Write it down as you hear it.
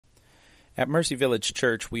At Mercy Village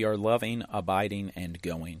Church, we are loving, abiding, and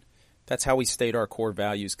going. That's how we state our core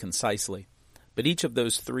values concisely. But each of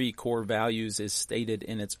those three core values is stated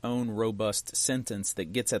in its own robust sentence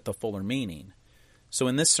that gets at the fuller meaning. So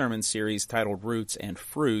in this sermon series titled Roots and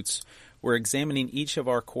Fruits, we're examining each of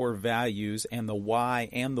our core values and the why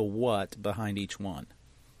and the what behind each one.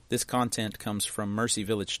 This content comes from Mercy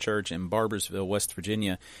Village Church in Barboursville, West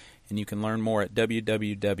Virginia, and you can learn more at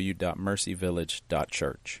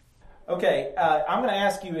www.mercyvillage.church. Okay, I'm going to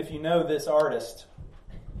ask you if you know this artist.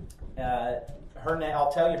 Her name,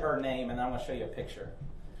 I'll tell you her name, and I'm going to show you a picture.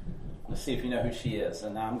 Let's see if you know who she is.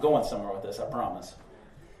 And I'm going somewhere with this, I promise.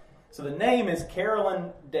 So the name is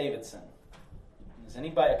Carolyn Davidson. Is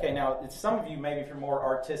anybody? Okay, now some of you, maybe if you're more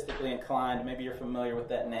artistically inclined, maybe you're familiar with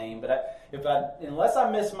that name. But unless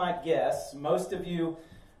I miss my guess, most of you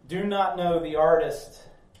do not know the artist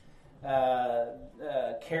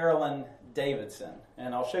Carolyn Davidson.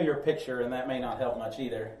 And I'll show you a picture, and that may not help much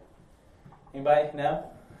either. Anybody? No?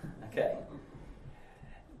 Okay.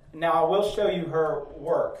 Now I will show you her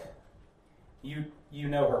work. You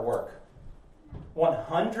know her work.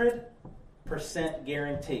 100%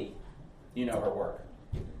 guarantee you know her work.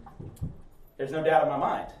 There's no doubt in my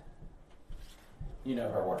mind. You know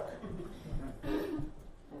her work.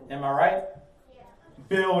 Am I right? Yeah.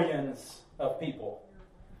 Billions of people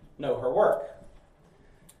know her work.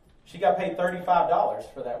 She got paid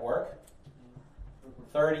 $35 for that work.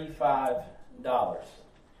 $35.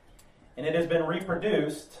 And it has been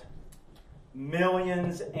reproduced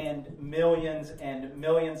millions and millions and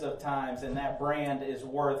millions of times, and that brand is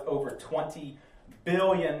worth over $20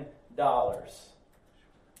 billion. It's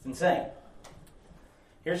insane.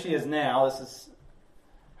 Here she is now. This is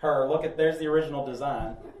her. Look at, there's the original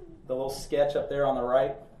design. The little sketch up there on the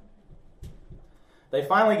right. They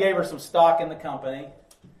finally gave her some stock in the company,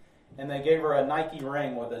 and they gave her a Nike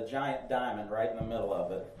ring with a giant diamond right in the middle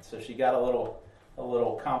of it. So she got a little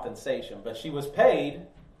compensation. But she was paid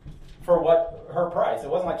for what her price. It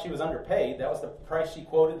wasn't like she was underpaid. That was the price she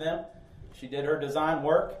quoted them. She did her design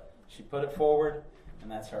work. She put it forward, and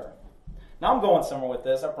that's her. Now I'm going somewhere with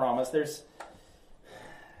this, I promise.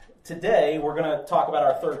 Today we're going to talk about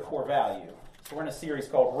our third core value. So we're in a series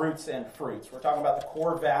called Roots and Fruits. We're talking about the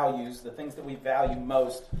core values, the things that we value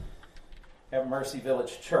most at Mercy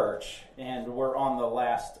Village Church, and we're on the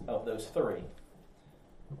last of those three.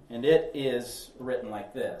 And it is written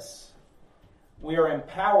like this: we are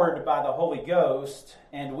empowered by the Holy Ghost,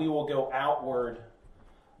 and we will go outward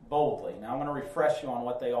boldly. Now I'm going to refresh you on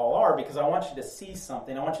what they all are, because I want you to see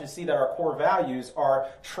something. I want you to see that our core values are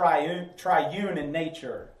triune in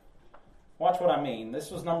nature. Watch what I mean.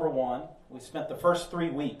 This was number one. We spent the first 3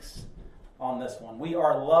 weeks on this one. We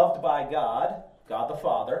are loved by God, God the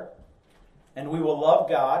Father, and we will love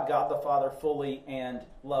God, God the Father, fully and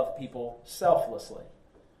love people selflessly.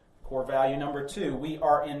 Core value number 2, we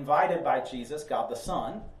are invited by Jesus, God the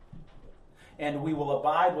Son, and we will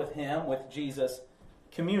abide with Him, with Jesus,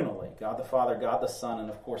 communally. God the Father, God the Son, and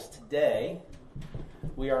of course today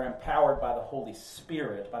we are empowered by the Holy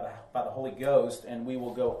Spirit, by the Holy Ghost, and we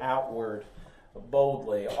will go outward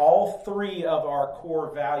boldly. All three of our core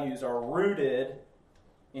values are rooted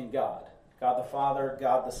in God. God the Father,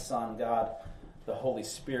 God the Son, God the Holy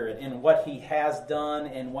Spirit, in what He has done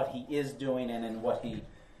and what He is doing and in what He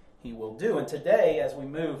will do. And today, as we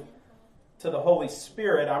move to the Holy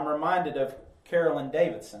Spirit, I'm reminded of Carolyn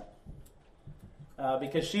Davidson.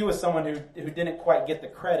 Because she was someone who didn't quite get the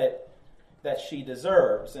credit that she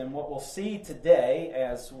deserves. And what we'll see today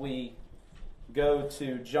as we go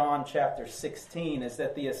to John chapter 16 is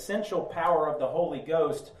that the essential power of the Holy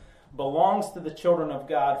Ghost belongs to the children of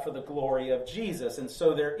God for the glory of Jesus. And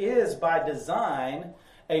so there is, by design,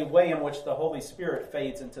 a way in which the Holy Spirit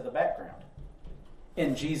fades into the background,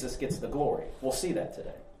 and Jesus gets the glory. We'll see that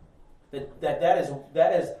today. That is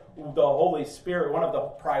the Holy Spirit. One of the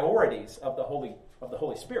priorities of the Holy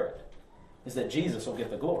Spirit is that Jesus will get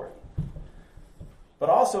the glory. But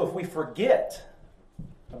also, if we forget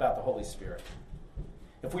about the Holy Spirit,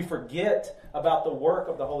 if we forget about the work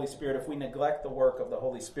of the Holy Spirit, if we neglect the work of the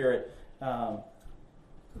Holy Spirit,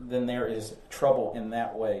 then there is trouble in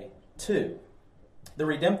that way too. The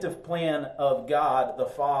redemptive plan of God the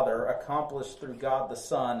Father, accomplished through God the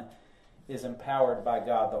Son, is empowered by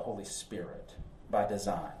God the Holy Spirit by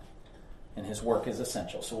design. And His work is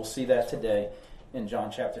essential. So we'll see that today in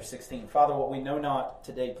John chapter 16. Father, what we know not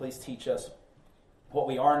today, please teach us. What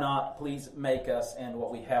we are not, please make us. And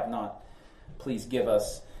what we have not, please give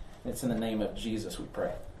us. It's in the name of Jesus we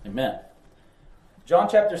pray. Amen. John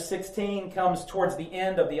chapter 16 comes towards the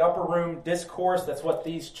end of the upper room discourse. That's what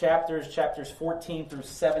these chapters 14 through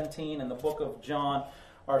 17 in the book of John,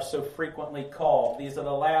 are so frequently called. These are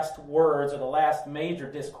the last words or the last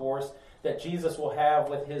major discourse that Jesus will have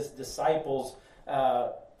with his disciples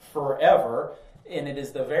forever, and it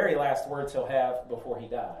is the very last words he'll have before he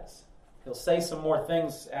dies. He'll say some more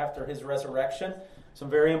things after his resurrection, some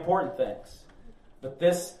very important things. But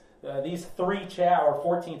these 3 chapters,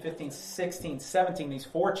 14, 15, 16, 17, these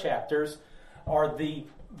 4 chapters are the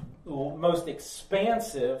most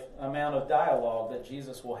expansive amount of dialogue that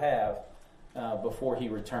Jesus will have before he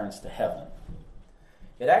returns to heaven.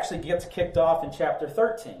 It actually gets kicked off in chapter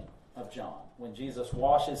 13 of John, when Jesus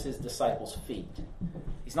washes his disciples' feet.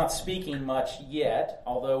 He's not speaking much yet,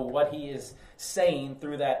 although what he is saying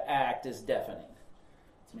through that act is deafening.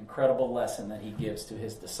 It's an incredible lesson that he gives to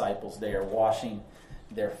his disciples there, washing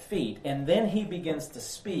their feet. And then he begins to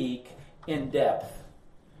speak in depth,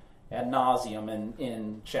 ad nauseum,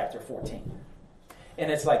 in chapter 14.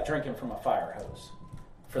 And it's like drinking from a fire hose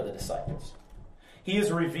for the disciples. He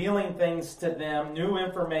is revealing things to them, new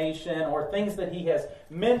information, or things that he has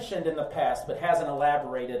mentioned in the past but hasn't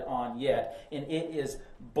elaborated on yet. And it is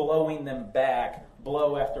blowing them back,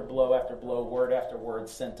 blow after blow after blow, word after word,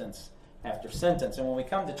 sentence after sentence. And when we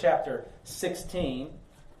come to chapter 16,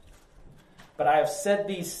 but I have said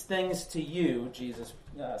these things to you, Jesus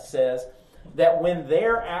says, that when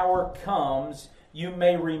their hour comes, you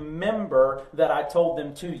may remember that I told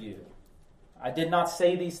them to you. I did not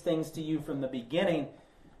say these things to you from the beginning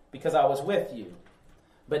because I was with you.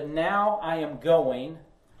 But now I am going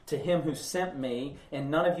to him who sent me,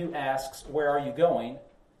 and none of you asks, where are you going?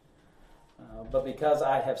 But because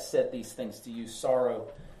I have said these things to you, sorrow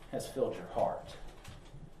has filled your heart.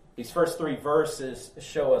 These first 3 verses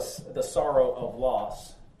show us the sorrow of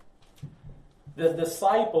loss. The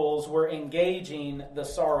disciples were engaging the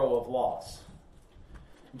sorrow of loss.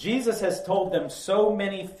 Jesus has told them so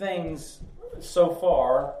many things so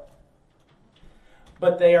far,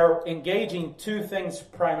 but they are engaging 2 things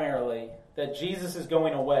primarily: that Jesus is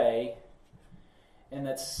going away and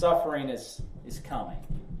that suffering is coming.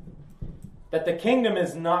 That the kingdom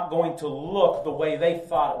is not going to look the way they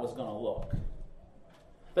thought it was going to look.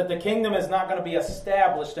 That the kingdom is not going to be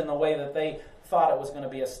established in the way that they thought it was going to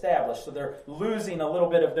be established. So they're losing a little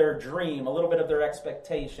bit of their dream, a little bit of their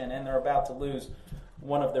expectation, and they're about to lose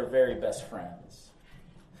one of their very best friends.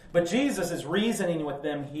 But Jesus is reasoning with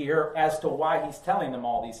them here as to why he's telling them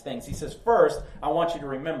all these things. He says, first, I want you to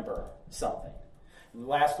remember something.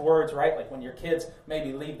 Last words, right? Like when your kids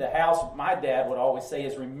maybe leave the house, my dad would always say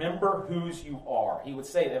is, remember whose you are. He would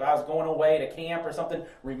say that if I was going away to camp or something,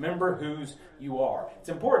 remember whose you are. It's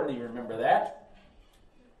important that you remember that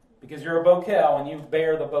because you're a Bokel and you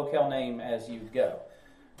bear the Bokel name as you go,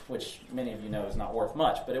 which many of you know is not worth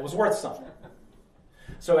much, but it was worth something.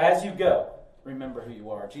 So as you go, remember who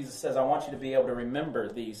you are. Jesus says, I want you to be able to remember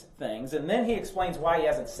these things. And then he explains why he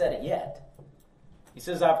hasn't said it yet. He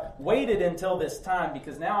says, I've waited until this time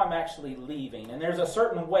because now I'm actually leaving. And there's a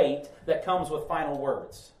certain weight that comes with final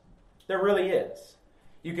words. There really is.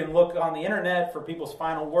 You can look on the internet for people's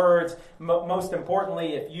final words. Most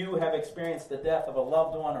importantly, if you have experienced the death of a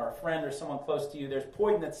loved one or a friend or someone close to you, there's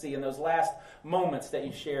poignancy in those last moments that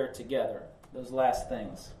you share together, those last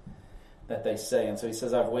things that they say. And so he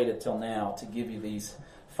says, I've waited till now to give you these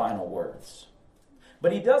final words.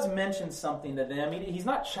 But he does mention something to them. He's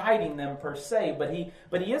not chiding them per se, but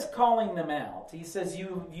he is calling them out. He says,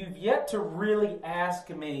 you've yet to really ask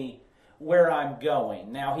me where I'm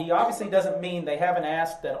going. Now, he obviously doesn't mean they haven't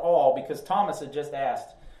asked at all, because Thomas had just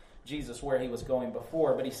asked Jesus where he was going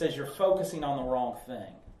before. But he says, you're focusing on the wrong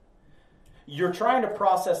thing. You're trying to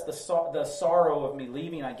process the sorrow of me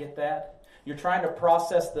leaving. I get that. You're trying to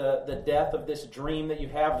process the death of this dream that you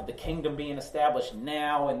have of the kingdom being established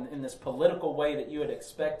now in this political way that you had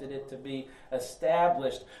expected it to be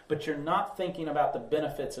established, but you're not thinking about the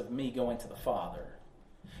benefits of me going to the Father.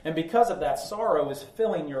 And because of that, sorrow is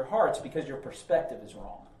filling your hearts because your perspective is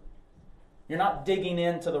wrong. You're not digging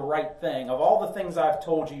into the right thing. Of all the things I've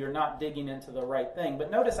told you, you're not digging into the right thing. But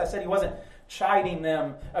notice I said he wasn't chiding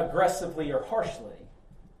them aggressively or harshly.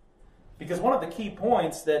 Because one of the key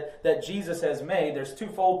points that Jesus has made, there's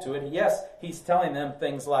twofold to it. Yes, he's telling them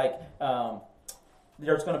things like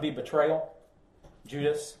there's going to be betrayal,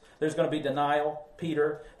 Judas. There's going to be denial,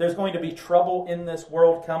 Peter. There's going to be trouble in this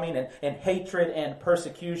world coming, and hatred and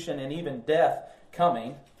persecution and even death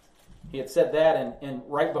coming. He had said that in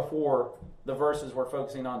right before the verses we're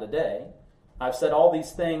focusing on today. I've said all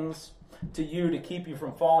these things to you to keep you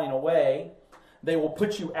from falling away. They will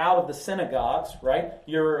put you out of the synagogues, right?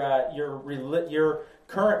 Your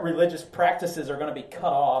current religious practices are going to be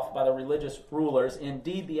cut off by the religious rulers.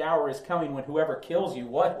 Indeed, the hour is coming when whoever kills you,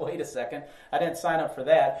 what? Wait a second. I didn't sign up for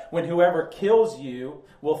that. When whoever kills you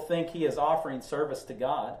will think he is offering service to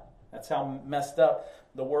God. That's how messed up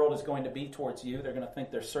the world is going to be towards you. They're going to think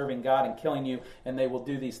they're serving God and killing you, and they will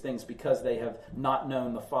do these things because they have not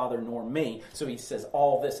known the Father nor me. So he says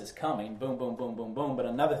all this is coming. Boom, boom, boom, boom, boom. But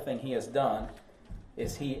another thing he has done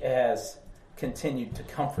is he has continued to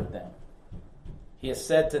comfort them. He has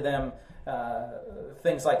said to them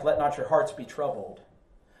things like, let not your hearts be troubled.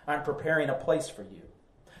 I'm preparing a place for you.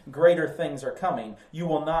 Greater things are coming. You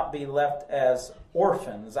will not be left as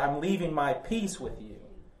orphans. I'm leaving my peace with you.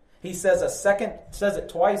 He says it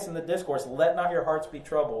twice in the discourse, let not your hearts be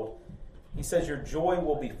troubled. He says your joy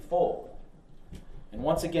will be full. And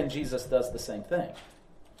once again, Jesus does the same thing.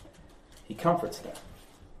 He comforts them.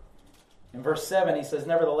 In verse 7, he says,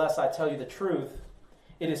 nevertheless, I tell you the truth.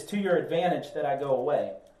 It is to your advantage that I go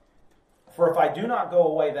away. For if I do not go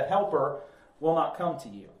away, the Helper will not come to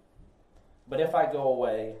you. But if I go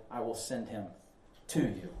away, I will send him to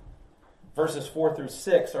you. Verses 4 through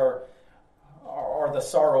 6 are the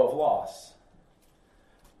sorrow of loss.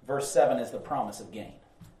 Verse 7 is the promise of gain.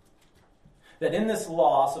 That in this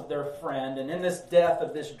loss of their friend and in this death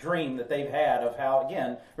of this dream that they've had of how,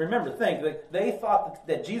 again, think that they thought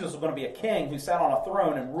that Jesus was going to be a king who sat on a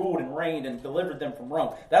throne and ruled and reigned and delivered them from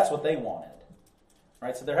Rome. That's what they wanted.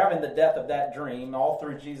 Right? So they're having the death of that dream all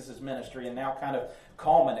through Jesus' ministry and now kind of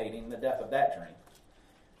culminating the death of that dream.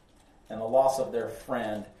 And the loss of their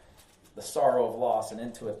friend, the sorrow of loss, and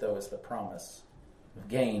into it, though, is the promise of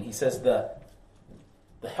gain. He says the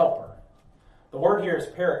helper. The word here is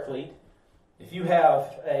paraclete. If you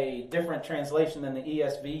have a different translation than the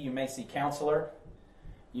ESV, you may see counselor,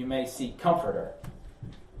 you may see comforter,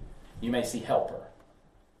 you may see helper.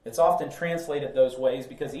 It's often translated those ways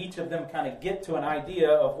because each of them kind of get to an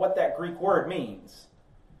idea of what that Greek word means.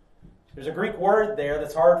 There's a Greek word there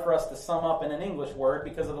that's hard for us to sum up in an English word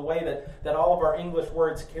because of the way that all of our English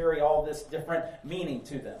words carry all this different meaning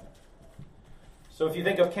to them. So if you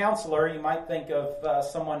think of counselor, you might think of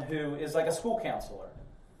someone who is like a school counselor.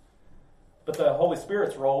 But the Holy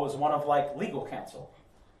Spirit's role is one of like legal counsel.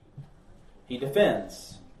 He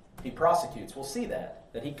defends. He prosecutes. We'll see that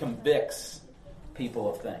he convicts people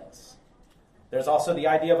of things. There's also the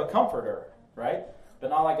idea of a comforter, right? But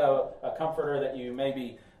not like a comforter that you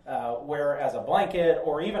maybe wear as a blanket,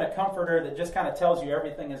 or even a comforter that just kind of tells you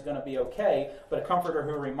everything is going to be okay, but a comforter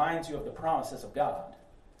who reminds you of the promises of God.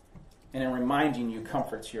 And in reminding you,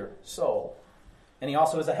 comforts your soul. And he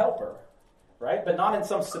also is a helper. Right? But not in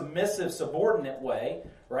some submissive, subordinate way,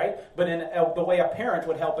 right? But in the way a parent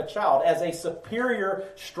would help a child. As a superior,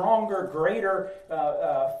 stronger, greater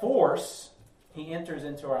force, he enters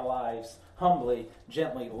into our lives humbly,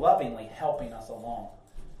 gently, lovingly, helping us along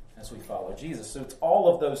as we follow Jesus. So it's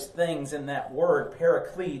all of those things in that word,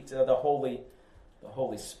 paraclete, the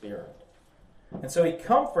Holy Spirit. And so he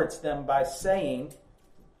comforts them by saying,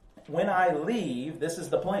 when I leave, this is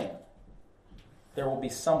the plan. There will be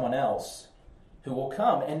someone else who will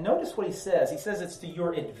come. And notice what he says. He says it's to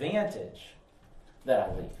your advantage that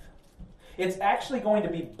I leave. It's actually going to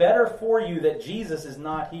be better for you that Jesus is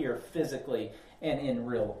not here physically and in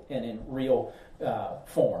real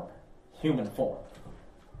form, human form.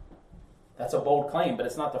 That's a bold claim, but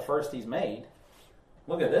it's not the first he's made.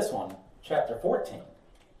 Look at this one, chapter 14.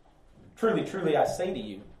 Truly, truly, I say to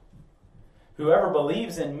you, whoever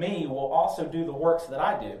believes in me will also do the works that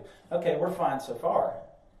I do. Okay, we're fine so far.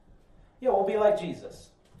 Yeah, we'll be like Jesus.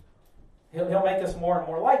 He'll make us more and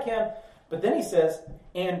more like him. But then he says,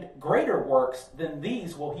 and greater works than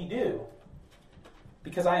these will he do,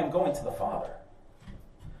 because I am going to the Father.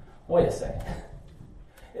 Wait a second.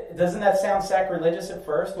 Doesn't that sound sacrilegious at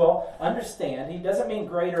first? Well, understand, he doesn't mean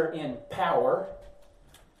greater in power.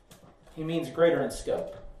 He means greater in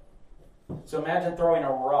scope. So imagine throwing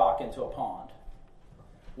a rock into a pond.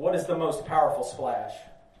 What is the most powerful splash?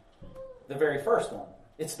 The very first one.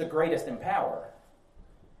 It's the greatest in power.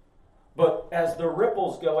 But as the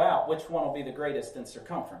ripples go out, which one will be the greatest in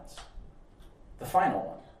circumference? The final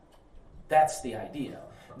one. That's the idea.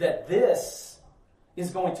 That this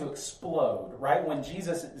is going to explode, right? When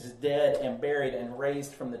Jesus is dead and buried and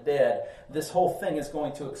raised from the dead, this whole thing is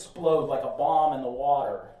going to explode like a bomb in the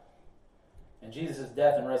water. And Jesus'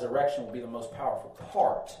 death and resurrection will be the most powerful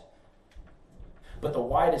part. But the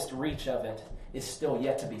widest reach of it is still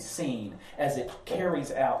yet to be seen as it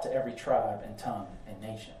carries out to every tribe and tongue and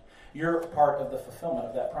nation. You're part of the fulfillment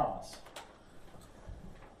of that promise.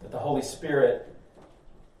 That the Holy Spirit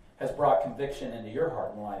has brought conviction into your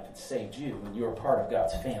heart and life and saved you, and you're part of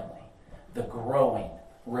God's family. The growing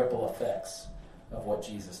ripple effects of what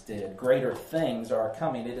Jesus did. Greater things are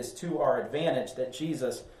coming. It is to our advantage that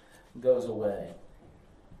Jesus goes away.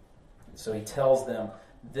 So he tells them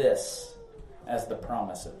this as the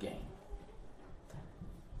promise of gain.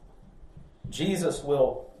 Jesus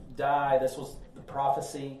will die. This was the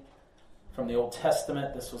prophecy from the Old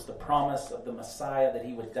Testament. This was the promise of the Messiah, that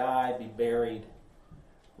he would die, be buried,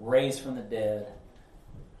 raised from the dead,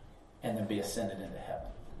 and then be ascended into heaven,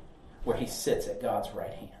 where he sits at God's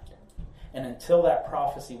right hand. And until that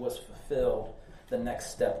prophecy was fulfilled, the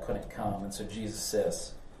next step couldn't come. And so Jesus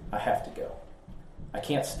says, I have to go. I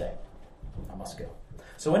can't stay. I must go.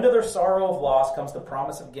 So into their sorrow of loss comes the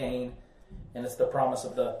promise of gain, and it's the promise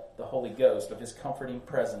of the Holy Ghost, of his comforting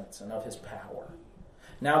presence and of his power.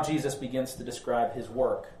 Now Jesus begins to describe his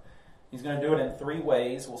work. He's going to do it in three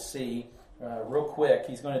ways. We'll see real quick.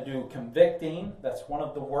 He's going to do convicting. That's one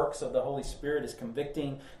of the works of the Holy Spirit, is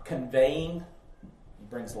convicting, conveying. He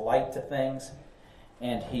brings light to things.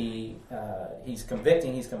 And he's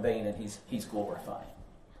convicting, he's conveying, and he's glorifying.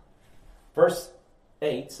 Verse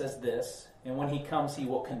 8 says this, and when he comes, he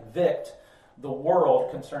will convict the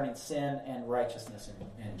world concerning sin and righteousness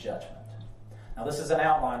and judgment. Now this is an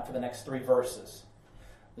outline for the next three verses.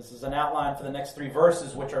 This is an outline for the next three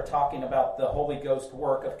verses, which are talking about the Holy Ghost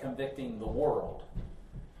work of convicting the world.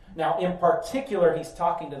 Now, in particular, he's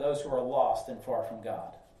talking to those who are lost and far from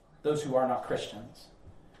God, those who are not Christians,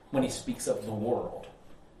 when he speaks of the world.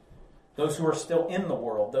 Those who are still in the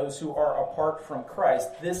world, those who are apart from Christ,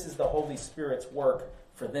 this is the Holy Spirit's work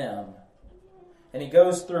for them. And he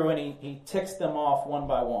goes through and he ticks them off one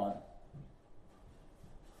by one.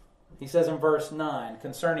 He says in verse 9,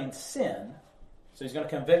 concerning sin, so he's going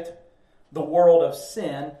to convict the world of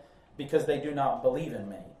sin because they do not believe in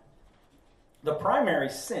me. The primary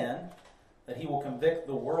sin that he will convict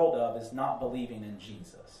the world of is not believing in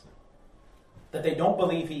Jesus. That they don't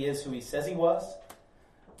believe he is who he says he was.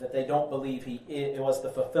 That they don't believe it was the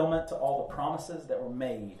fulfillment to all the promises that were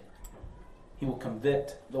made. He will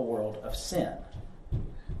convict the world of sin.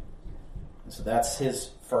 And so that's his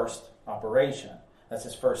first operation. That's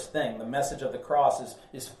his first thing. The message of the cross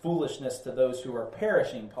is foolishness to those who are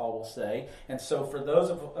perishing, Paul will say. And so for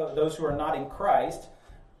those who are not in Christ,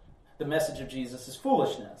 the message of Jesus is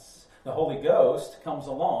foolishness. The Holy Ghost comes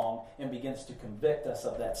along and begins to convict us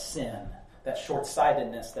of that sin, that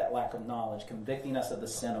short-sightedness, that lack of knowledge, convicting us of the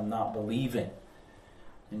sin of not believing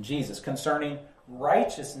in Jesus. Concerning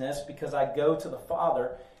righteousness, because I go to the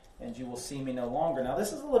Father and you will see me no longer. Now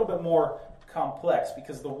this is a little bit more complex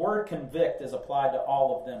because the word convict is applied to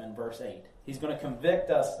all of them in verse 8. He's going to convict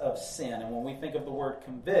us of sin. And when we think of the word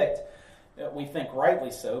convict, we think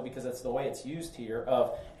rightly so, because that's the way it's used here,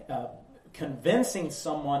 of convincing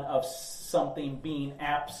someone of something being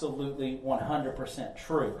absolutely 100%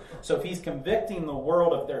 true. So if he's convicting the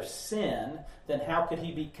world of their sin, then how could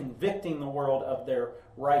he be convicting the world of their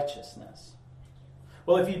righteousness?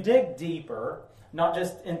 Well, if you dig deeper, not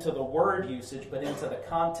just into the word usage, but into the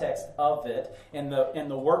context of it, and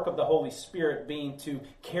the work of the Holy Spirit being to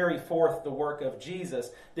carry forth the work of Jesus,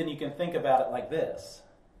 then you can think about it like this.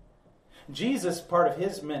 Jesus, part of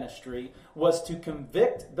his ministry, was to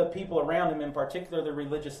convict the people around him, in particular the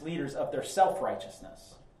religious leaders, of their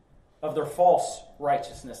self-righteousness, of their false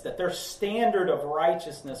righteousness, that their standard of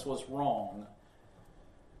righteousness was wrong.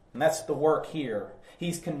 And that's the work here.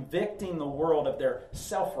 He's convicting the world of their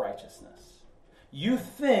self-righteousness. You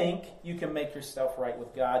think you can make yourself right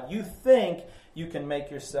with God. You think you can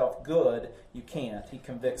make yourself good. You can't. He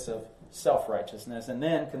convicts of self-righteousness. And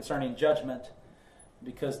then concerning judgment,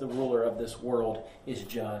 because the ruler of this world is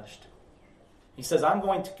judged. He says, I'm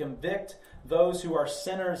going to convict those who are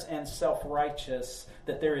sinners and self-righteous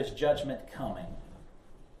that there is judgment coming.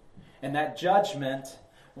 And that judgment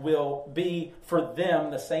will be for them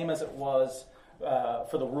the same as it was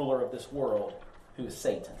for the ruler of this world, who is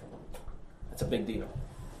Satan. That's a big deal.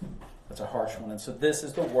 That's a harsh one. And so this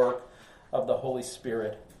is the work of the Holy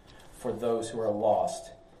Spirit for those who are lost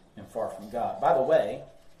and far from God. By the way,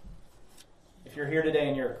 if you're here today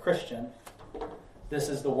and you're a Christian, this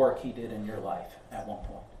is the work he did in your life at one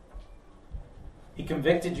point. He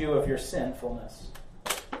convicted you of your sinfulness,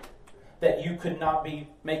 that you could not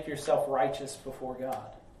make yourself righteous before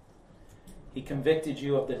God. He convicted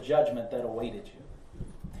you of the judgment that awaited you.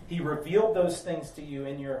 He revealed those things to you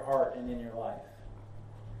in your heart and in your life.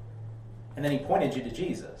 And then he pointed you to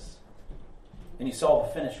Jesus. And you saw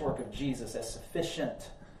the finished work of Jesus as sufficient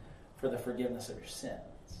for the forgiveness of your sins.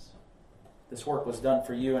 This work was done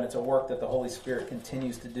for you, and it's a work that the Holy Spirit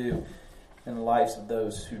continues to do in the lives of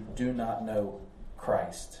those who do not know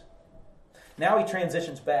Christ. Now he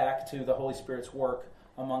transitions back to the Holy Spirit's work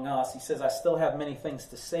among us. He says, I still have many things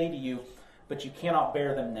to say to you, but you cannot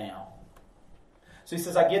bear them now. So he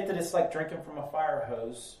says, I get that it's like drinking from a fire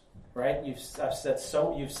hose, right? You've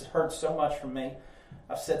heard so much from me.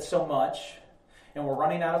 I've said so much, and we're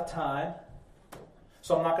running out of time,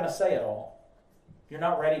 so I'm not going to say it all. You're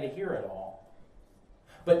not ready to hear it all.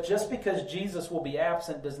 But just because Jesus will be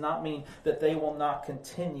absent does not mean that they will not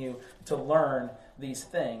continue to learn these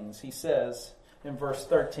things. He says in verse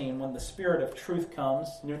 13, when the Spirit of truth comes,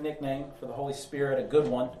 new nickname for the Holy Spirit, a good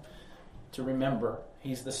one to remember.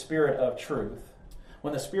 He's the Spirit of truth.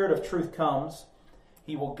 When the Spirit of truth comes,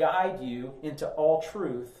 he will guide you into all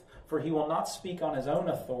truth, for he will not speak on his own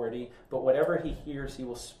authority, but whatever he hears he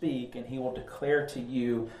will speak, and he will declare to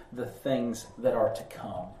you the things that are to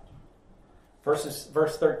come.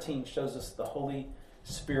 Verse 13 shows us the Holy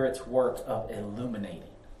Spirit's work of illuminating.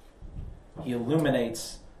 He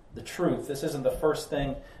illuminates the truth. This isn't the first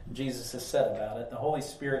thing Jesus has said about it. The Holy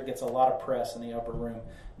Spirit gets a lot of press in the upper room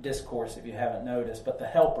discourse, if you haven't noticed. But the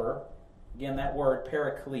Helper, again that word,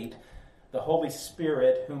 Paraclete, the Holy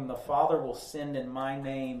Spirit, whom the Father will send in my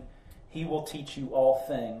name, he will teach you all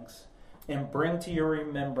things and bring to your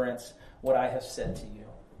remembrance what I have said to you.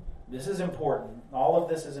 This is important. All of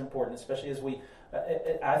this is important, especially as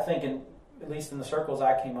I think, at least in the circles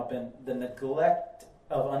I came up in, the neglect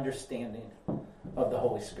of understanding of the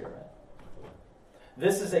Holy Spirit.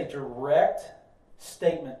 This is a direct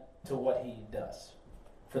statement to what he does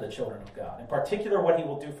for the children of God. In particular, what he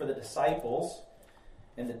will do for the disciples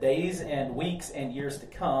in the days and weeks and years to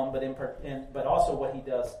come, but also what he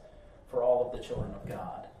does for all of the children of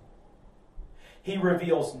God. He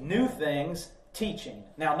reveals new things, teaching.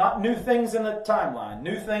 Now, not new things in the timeline,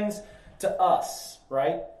 new things to us,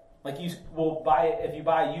 right? Like if you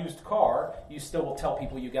buy a used car, you still will tell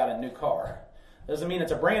people you got a new car. Doesn't mean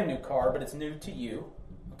it's a brand new car, but it's new to you.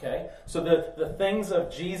 Okay? So the things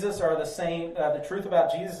of Jesus are the same. The truth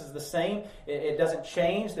about Jesus is the same. It doesn't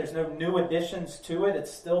change. There's no new additions to it.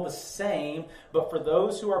 It's still the same. But for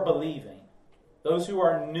those who are believing, those who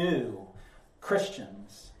are new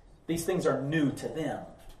Christians, these things are new to them.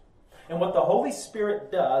 And what the Holy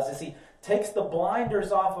Spirit does is he takes the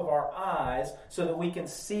blinders off of our eyes so that we can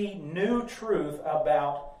see new truth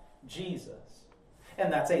about Jesus.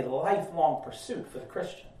 And that's a lifelong pursuit for the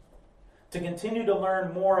Christian. To continue to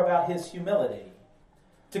learn more about his humility.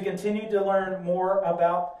 To continue to learn more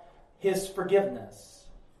about his forgiveness.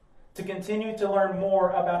 To continue to learn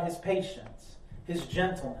more about his patience, his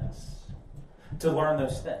gentleness. To learn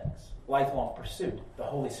those things. Lifelong pursuit. The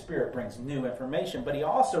Holy Spirit brings new information, but he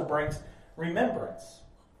also brings remembrance.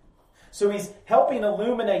 So he's helping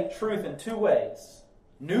illuminate truth in two ways.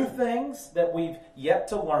 New things that we've yet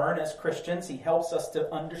to learn as Christians. He helps us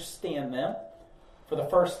to understand them for the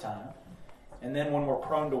first time. And then when we're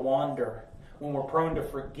prone to wander, when we're prone to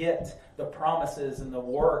forget the promises and the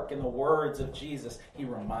work and the words of Jesus, he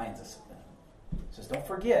reminds us of them. He says, don't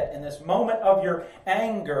forget, in this moment of your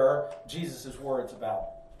anger, Jesus' words about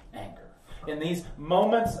anger. In these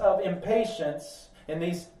moments of impatience, in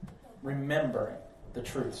these remembering the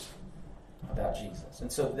truths about Jesus.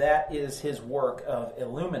 And so that is his work of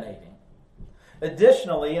illuminating.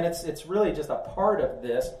 Additionally, and it's really just a part of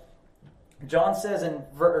this, John says in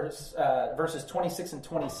verses 26 and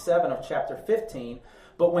 27 of chapter 15,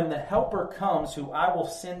 but when the Helper comes, who I will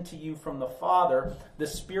send to you from the Father, the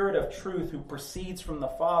Spirit of truth who proceeds from the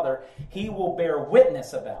Father, he will bear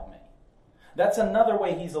witness about me. That's another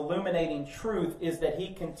way he's illuminating truth, is that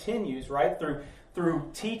he continues, right,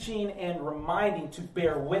 through teaching and reminding to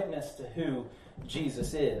bear witness to who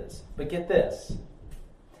Jesus is. But get this,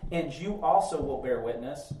 and you also will bear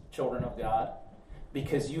witness, children of God,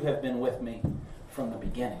 because you have been with me from the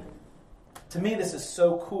beginning. To me, this is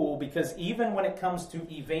so cool, because even when it comes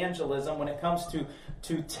to evangelism, when it comes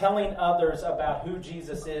to telling others about who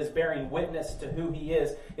Jesus is, bearing witness to who he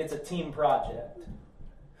is, it's a team project.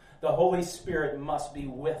 The Holy Spirit must be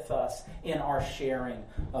with us in our sharing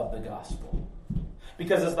of the gospel.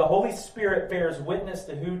 Because as the Holy Spirit bears witness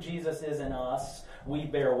to who Jesus is in us, we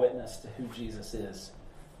bear witness to who Jesus is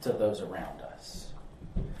to those around us.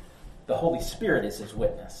 The Holy Spirit is his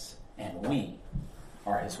witness, and we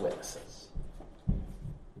are his witnesses.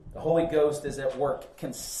 The Holy Ghost is at work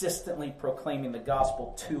consistently proclaiming the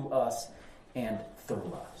gospel to us and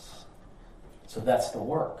through us. So that's the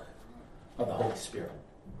work of the Holy Spirit.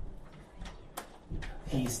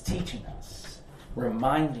 He's teaching us,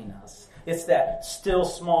 reminding us. It's that still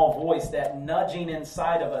small voice, that nudging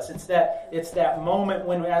inside of us. It's that moment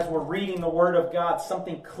when, as we're reading the Word of God,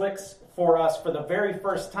 something clicks for us for the very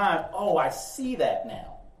first time. Oh, I see that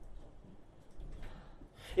now.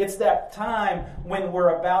 It's that time when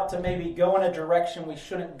we're about to maybe go in a direction we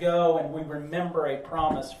shouldn't go, and we remember a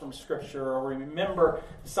promise from Scripture, or we remember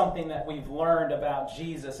something that we've learned about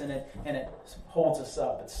Jesus, and it holds us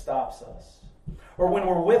up, it stops us. Or when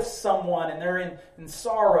we're with someone and they're in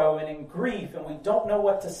sorrow and in grief and we don't know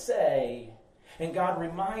what to say, and God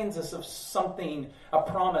reminds us of something, a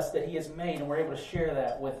promise that He has made, and we're able to share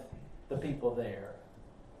that with the people there.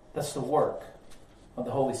 That's the work of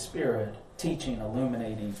the Holy Spirit, teaching,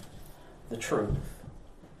 illuminating the truth.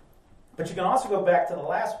 But you can also go back to the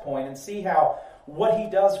last point and see how what He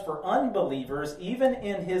does for unbelievers, even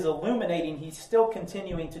in His illuminating, He's still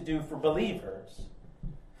continuing to do for believers.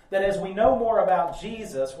 That as we know more about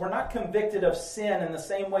Jesus, we're not convicted of sin in the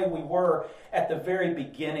same way we were at the very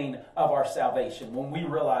beginning of our salvation, when we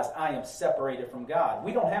realized, I am separated from God.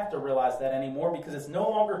 We don't have to realize that anymore, because it's no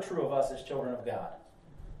longer true of us as children of God.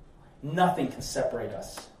 Nothing can separate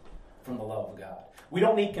us from the love of God. We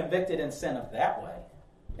don't need convicted in sin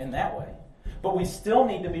in that way. But we still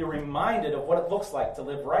need to be reminded of what it looks like to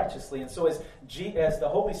live righteously. And so as the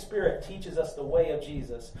Holy Spirit teaches us the way of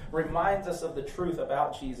Jesus, reminds us of the truth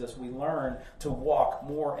about Jesus, we learn to walk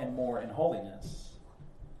more and more in holiness.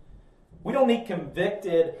 We don't need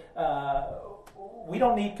convicted of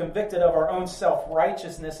our own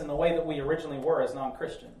self-righteousness in the way that we originally were as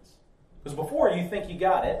non-Christians. Because before, you think you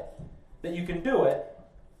got it, that you can do it,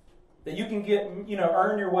 that you can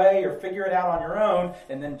earn your way or figure it out on your own,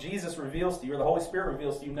 and then Jesus reveals to you, or the Holy Spirit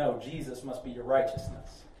reveals to you, no, Jesus must be your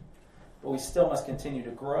righteousness. But we still must continue to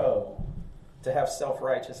grow, to have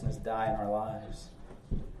self-righteousness die in our lives.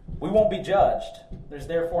 We won't be judged. There's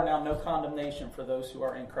therefore now no condemnation for those who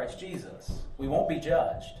are in Christ Jesus. We won't be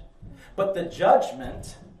judged. But the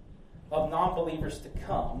judgment of non-believers to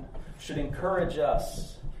come should encourage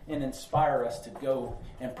us and inspire us to go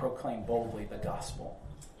and proclaim boldly the gospel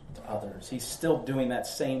to others. He's still doing that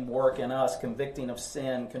same work in us, convicting of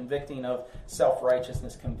sin, convicting of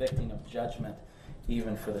self-righteousness, convicting of judgment,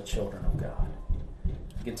 even for the children of God.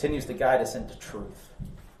 He continues to guide us into truth,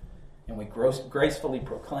 and we gracefully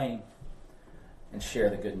proclaim and share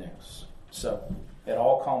the good news. So, it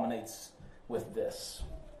all culminates with this.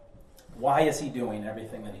 Why is He doing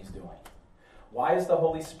everything that He's doing? Why is the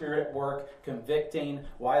Holy Spirit at work convicting?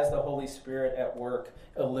 Why is the Holy Spirit at work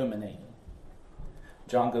illuminating?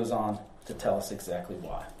 John goes on to tell us exactly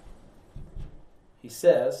why. He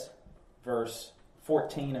says, verse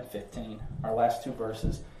 14 and 15, our last two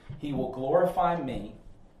verses, He will glorify me,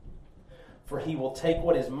 for He will take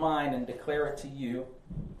what is mine and declare it to you.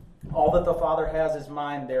 All that the Father has is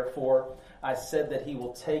mine, therefore I said that He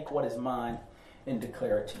will take what is mine and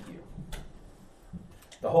declare it to you.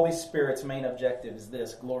 The Holy Spirit's main objective is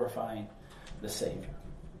this: glorifying the Savior.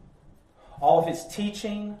 All of His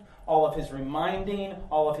teaching, all of His reminding,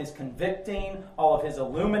 all of His convicting, all of His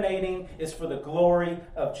illuminating is for the glory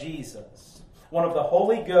of Jesus. One of the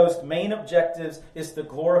Holy Ghost's main objectives is to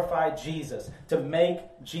glorify Jesus, to make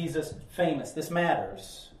Jesus famous. This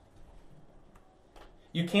matters.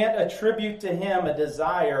 You can't attribute to Him a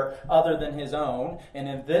desire other than His own, and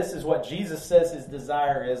if this is what Jesus says His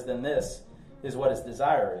desire is, then this is what His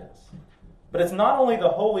desire is. But it's not only the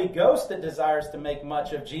Holy Ghost that desires to make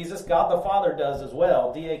much of Jesus, God the Father does as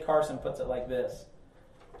well. D.A. Carson puts it like this: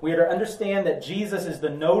 we are to understand that Jesus is the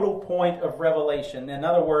nodal point of revelation. In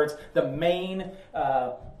other words, the main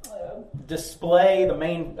display, the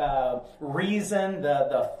main reason,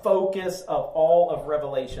 the focus of all of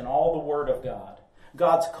revelation, all the Word of God.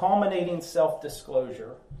 God's culminating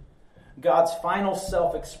self-disclosure, God's final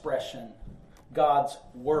self-expression, God's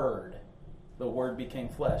Word. The Word became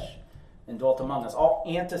flesh and dwelt among us. All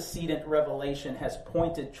antecedent revelation has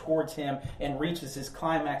pointed towards Him and reaches its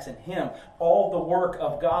climax in Him. All the work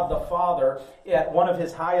of God the Father at one of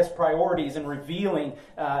His highest priorities in revealing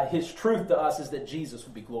His truth to us is that Jesus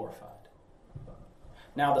would be glorified.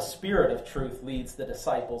 Now the Spirit of truth leads the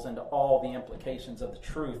disciples into all the implications of the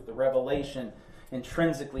truth, the revelation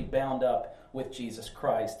intrinsically bound up with Jesus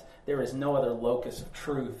Christ. There is no other locus of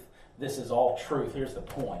truth. This is all truth. Here's the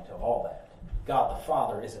point of all that. God the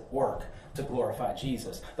Father is at work to glorify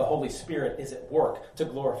Jesus. The Holy Spirit is at work to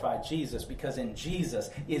glorify Jesus, because in Jesus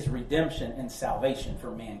is redemption and salvation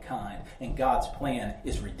for mankind. And God's plan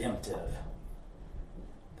is redemptive.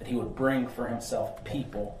 That He would bring for Himself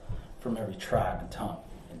people from every tribe and tongue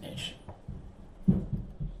and nation.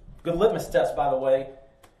 Good litmus test, by the way.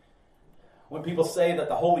 When people say that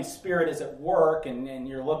the Holy Spirit is at work and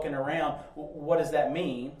you're looking around, what does that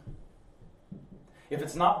mean? If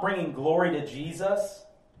it's not bringing glory to Jesus,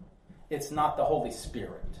 it's not the Holy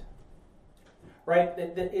Spirit. Right?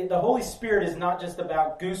 The Holy Spirit is not just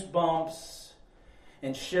about goosebumps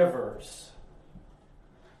and shivers.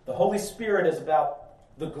 The Holy Spirit is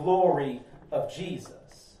about the glory of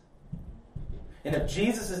Jesus. And if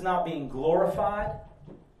Jesus is not being glorified,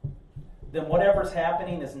 then whatever's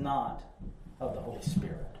happening is not of the Holy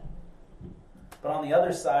Spirit. But on the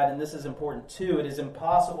other side, and this is important too, it is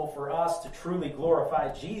impossible for us to truly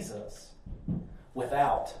glorify Jesus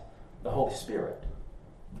without the Holy Spirit.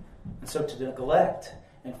 And so to neglect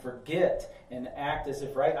and forget and act as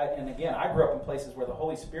if, right? And again, I grew up in places where the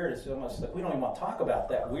Holy Spirit is almost like, we don't even want to talk about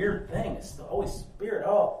that weird thing. It's the Holy Spirit.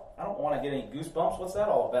 Oh, I don't want to get any goosebumps. What's that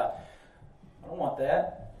all about? I don't want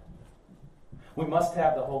that. We must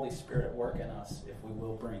have the Holy Spirit at work in us if we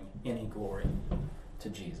will bring any glory to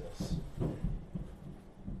Jesus.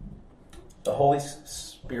 The Holy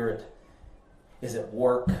Spirit is at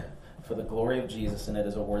work for the glory of Jesus, and it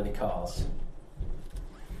is a worthy cause.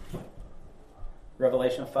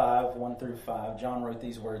 Revelation 5, 1 through 5, John wrote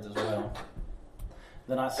these words as well.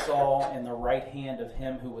 Then I saw in the right hand of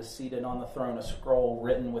him who was seated on the throne a scroll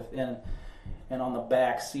written within and on the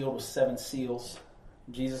back, sealed with 7 seals.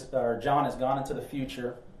 John has gone into the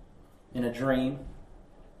future in a dream.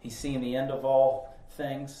 He's seen the end of all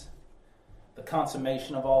things, the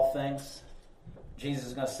consummation of all things. Jesus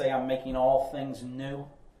is going to say, I'm making all things new.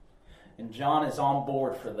 And John is on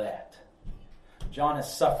board for that. John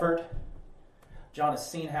has suffered. John has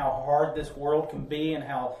seen how hard this world can be and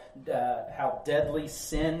how deadly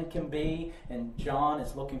sin can be. And John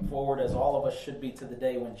is looking forward, as all of us should be, to the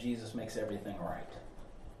day when Jesus makes everything right.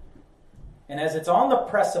 And as it's on the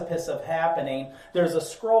precipice of happening, there's a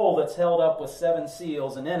scroll that's held up with 7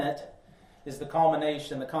 seals, and in it is the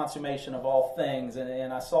culmination, the consummation of all things.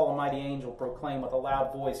 And I saw the mighty angel proclaim with a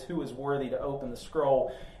loud voice, who is worthy to open the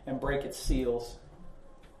scroll and break its seals?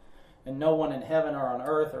 And no one in heaven or on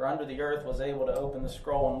earth or under the earth was able to open the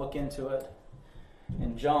scroll and look into it.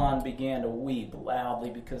 And John began to weep loudly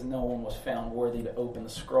because no one was found worthy to open the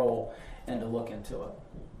scroll and to look into it.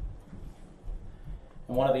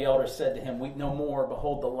 And one of the elders said to him, weep no more.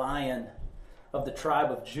 Behold, the Lion of the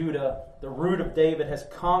tribe of Judah, the root of David, has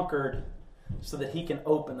conquered so that he can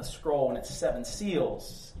open the scroll and its 7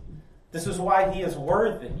 seals. This is why he is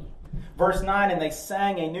worthy. Verse 9, and they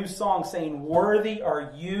sang a new song, saying, worthy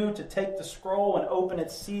are you to take the scroll and open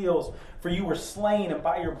its seals, for you were slain, and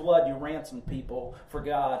by your blood you ransomed people for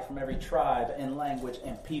God from every tribe and language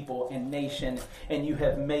and people and nation, and you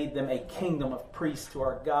have made them a kingdom of priests to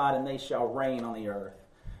our God, and they shall reign on the earth.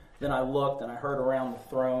 Then I looked, and I heard around the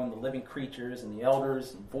throne the living creatures and the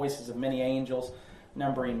elders and voices of many angels,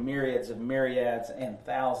 numbering myriads of myriads and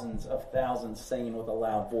thousands of thousands, saying with a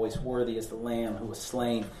loud voice, worthy is the Lamb who was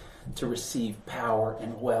slain to receive power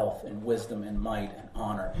and wealth and wisdom and might and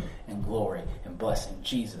honor and glory and blessing.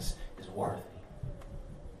 Jesus is worthy.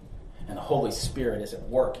 And the Holy Spirit is at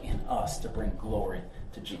work in us to bring glory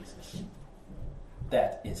to Jesus.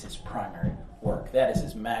 That is his primary work. That is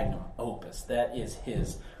his magnum opus. That is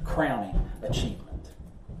his crowning achievement.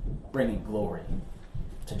 Bringing glory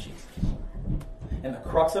to Jesus. And the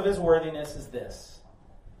crux of his worthiness is this.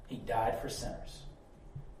 He died for sinners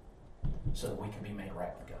so that we can be made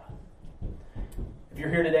right with God. If you're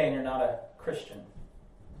here today and you're not a Christian,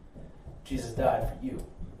 Jesus died for you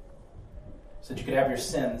so that you could have your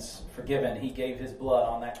sins forgiven. He gave his blood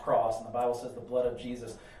on that cross, and the Bible says the blood of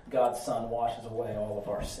Jesus, God's Son, washes away all of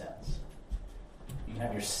our sins. You can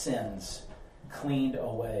have your sins cleaned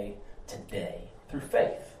away today through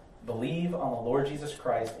faith. Believe on the Lord Jesus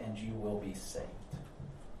Christ and you will be saved.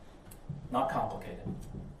 Not complicated.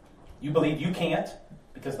 You believe you can't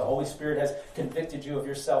because the Holy Spirit has convicted you of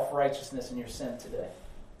your self-righteousness and your sin today.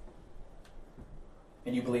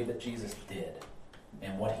 And you believe that Jesus did,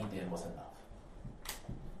 and what he did was enough.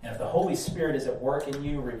 And if the Holy Spirit is at work in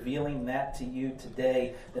you, revealing that to you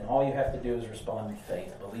today, then all you have to do is respond in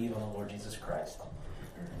faith. Believe on the Lord Jesus Christ,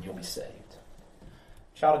 and you'll be saved.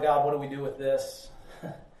 Child of God, what do we do with this?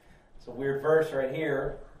 It's a weird verse right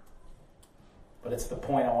here, but it's the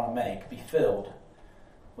point I want to make. Be filled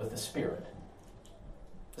with the Spirit.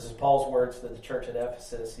 This is Paul's words to the church at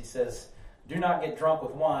Ephesus. He says, do not get drunk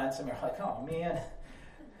with wine. Some are like, oh man,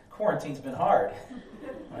 quarantine's been hard.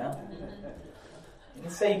 Well, you can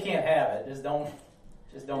say you can't have it. Just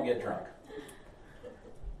don't get drunk.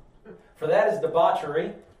 For that is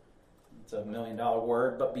debauchery. It's $1 million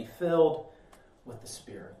word, but be filled with the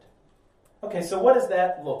Spirit. Okay, so what does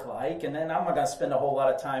that look like? And then I'm not going to spend a whole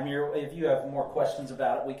lot of time here. If you have more questions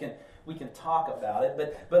about it, we can talk about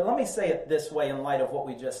it. But let me say it this way in light of what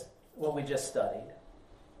we just studied.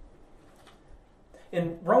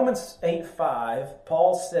 In Romans 8:5,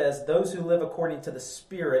 Paul says, those who live according to the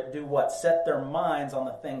Spirit do what? Set their minds on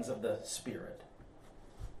the things of the Spirit.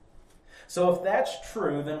 So if that's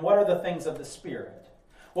true, then what are the things of the Spirit?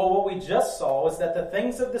 Well, what we just saw is that the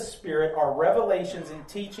things of the Spirit are revelations and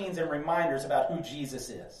teachings and reminders about who Jesus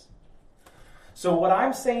is. So what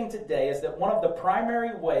I'm saying today is that one of the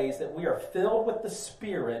primary ways that we are filled with the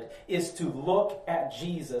Spirit is to look at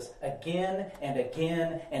Jesus again and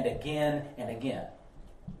again and again and again.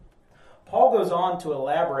 Paul goes on to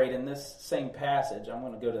elaborate in this same passage. I'm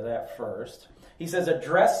going to go to that first. He says,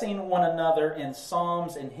 addressing one another in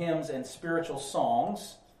psalms and hymns and spiritual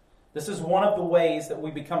songs. This is one of the ways that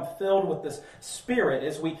we become filled with this Spirit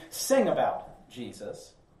as we sing about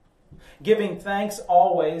Jesus. Giving thanks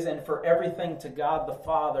always and for everything to God the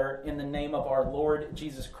Father in the name of our Lord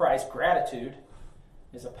Jesus Christ. Gratitude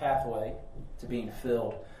is a pathway to being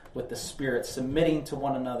filled with the Spirit. Submitting to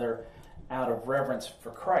one another out of reverence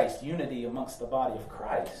for Christ. Unity amongst the body of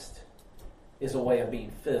Christ is a way of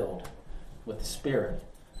being filled with the Spirit.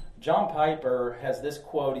 John Piper has this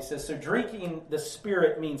quote. He says, so drinking the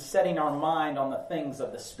Spirit means setting our mind on the things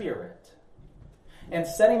of the Spirit. And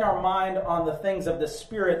setting our mind on the things of the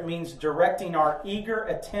Spirit means directing our eager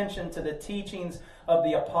attention to the teachings of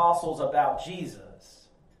the apostles about Jesus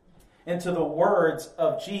and to the words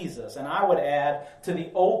of Jesus. And I would add to the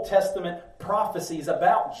Old Testament prophecies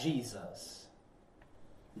about Jesus.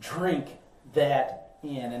 Drink that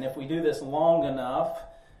in. And if we do this long enough,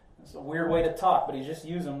 it's a weird way to talk, but he's just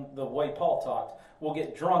using the way Paul talked. We'll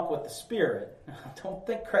get drunk with the Spirit. Don't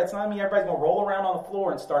think, it's not mean everybody's going to roll around on the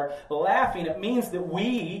floor and start laughing. It means that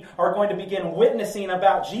we are going to begin witnessing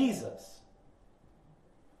about Jesus.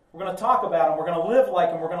 We're going to talk about Him. We're going to live like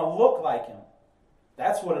Him. We're going to look like Him.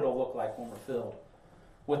 That's what it'll look like when we're filled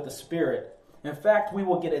with the Spirit. In fact, we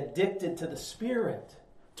will get addicted to the Spirit,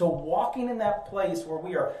 to walking in that place where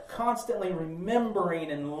we are constantly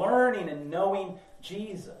remembering and learning and knowing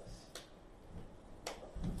Jesus.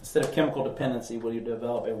 Instead of chemical dependency, will you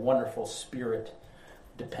develop a wonderful Spirit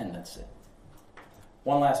dependency?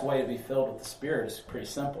 One last way to be filled with the Spirit is pretty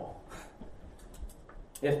simple.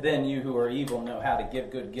 If then you who are evil know how to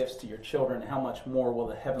give good gifts to your children, how much more will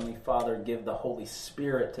the Heavenly Father give the Holy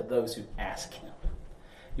Spirit to those who ask Him?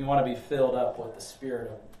 You want to be filled up with the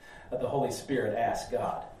Spirit of the Holy Spirit, ask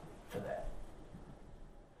God for that.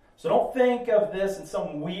 So don't think of this in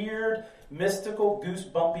some weird, mystical,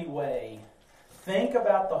 goosebumpy way. Think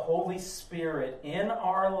about the Holy Spirit in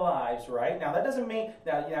our lives, right? Now, that doesn't mean,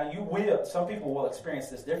 you will, some people will experience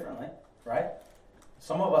this differently, right?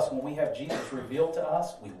 Some of us, when we have Jesus revealed to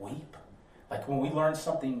us, we weep. Like when we learn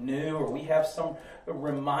something new or we have some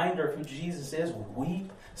reminder of who Jesus is, we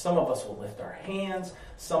weep. Some of us will lift our hands.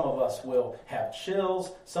 Some of us will have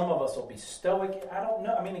chills. Some of us will be stoic. I don't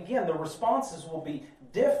know. I mean, again, the responses will be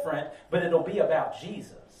different, but it'll be about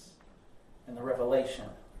Jesus and the revelation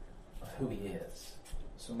of who He is.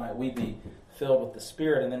 So might we be filled with the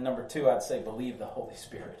Spirit. And then number 2, I'd say believe the Holy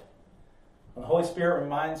Spirit. When the Holy Spirit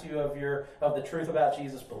reminds you of the truth about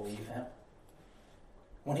Jesus, believe Him.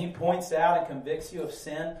 When He points out and convicts you of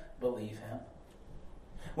sin, believe Him.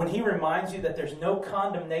 When He reminds you that there's no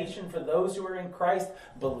condemnation for those who are in Christ,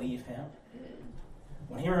 believe Him.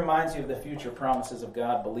 When He reminds you of the future promises of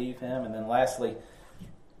God, believe Him. And then lastly,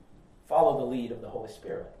 follow the lead of the Holy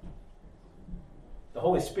Spirit. The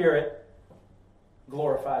Holy Spirit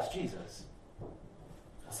glorifies Jesus.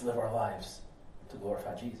 Let's live our lives to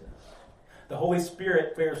glorify Jesus. The Holy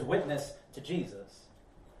Spirit bears witness to Jesus.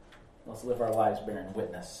 Let's live our lives bearing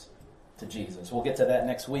witness to Jesus. We'll get to that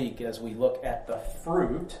next week as we look at the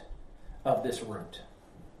fruit of this root.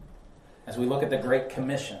 As we look at the Great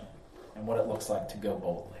Commission and what it looks like to go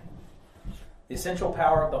boldly. The essential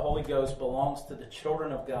power of the Holy Ghost belongs to the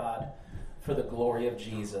children of God for the glory of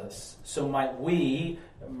Jesus. So might we,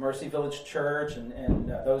 Mercy Village Church and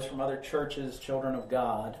those from other churches, children of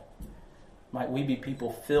God, might we be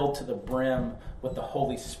people filled to the brim with the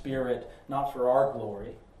Holy Spirit, not for our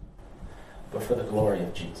glory, but for the glory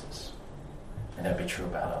of Jesus. And that be true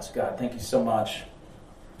about us. God, thank you so much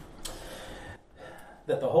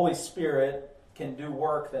that the Holy Spirit can do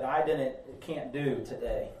work that I can't do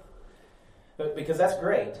today. But because that's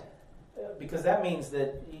great. Because that means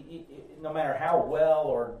that no matter how well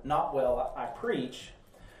or not well I preach,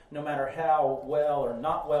 no matter how well or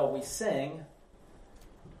not well we sing,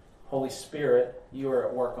 Holy Spirit, you are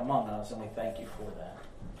at work among us, and we thank you for that.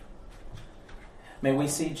 May we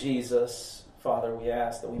see Jesus, Father, we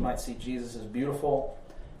ask that we might see Jesus as beautiful,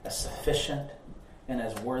 as sufficient, and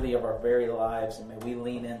as worthy of our very lives. And may we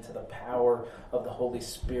lean into the power of the Holy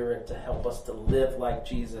Spirit to help us to live like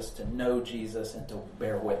Jesus, to know Jesus, and to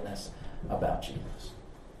bear witness about Jesus.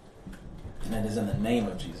 And it is in the name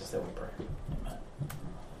of Jesus that we pray. Amen.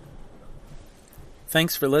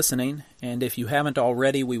 Thanks for listening, and if you haven't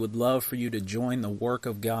already, we would love for you to join the work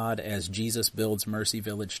of God as Jesus builds Mercy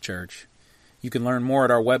Village Church. You can learn more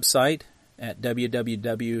at our website at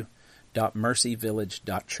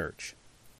www.mercyvillage.church.